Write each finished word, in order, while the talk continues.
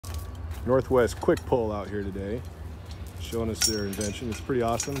Northwest Quik pull out here today, showing us their invention. It's pretty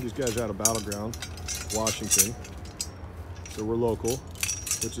awesome. These guys are out of Battleground, Washington. So we're local,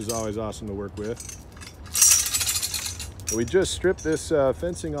 which is always awesome to work with. And we just stripped this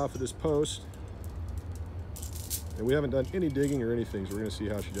fencing off of this post. And we haven't done any digging or anything, so we're gonna see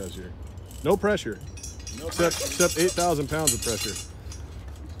how she does here. No pressure, except 8,000 pounds of pressure.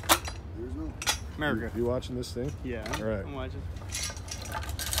 There's no. America. You watching this thing? Yeah. All right. I'm watching.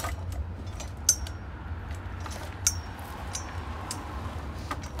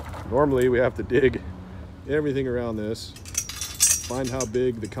 Normally we have to dig everything around this, find how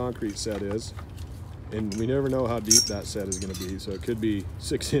big the concrete set is, and we never know how deep that set is going to be. So it could be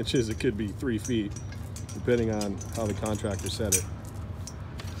 6 inches, it could be 3 feet, depending on how the contractor set it.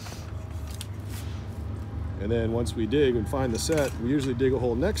 And then once we dig and find the set, we usually dig a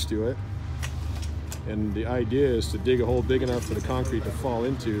hole next to it. And the idea is to dig a hole big enough for the concrete to fall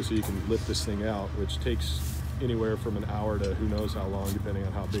into so you can lift this thing out, which takes anywhere from an hour to who knows how long, depending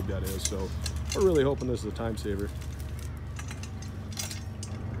on how big that is. So we're really hoping this is a time saver.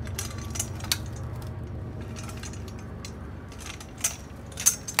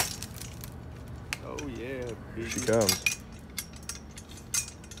 Oh yeah. Here she comes.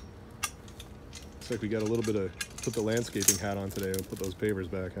 Looks like we got a little bit of, put the landscaping hat on today and put those pavers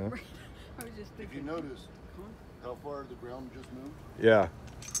back, huh? I was just If thinking. you notice how far the ground just moved, Yeah.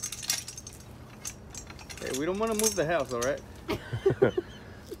 Hey, we don't want to move the house, all right? Unless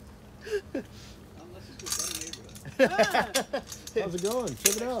it's just a neighborhood. How's it going?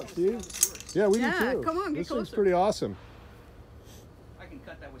 Check it out, Steve. Yeah, we do too. Come on, get this thing's closer. pretty awesome. I can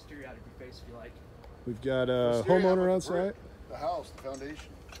cut that wisteria out of your face if you like. We've got a Let's steer it out homeowner on with the brick, site. the house, the foundation.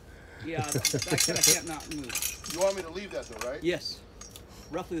 Yeah, that can't not move. You want me to leave that though, right? Yes.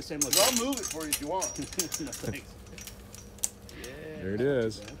 Roughly the same No, location. I'll move it for you if you want. No, thanks. Yeah. There it not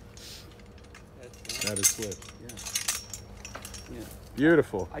is. too bad. That's That is slick. yeah.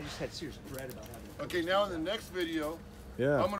 Beautiful. I just had serious dread about having it. Okay, now in the next video, Yeah. I'm gonna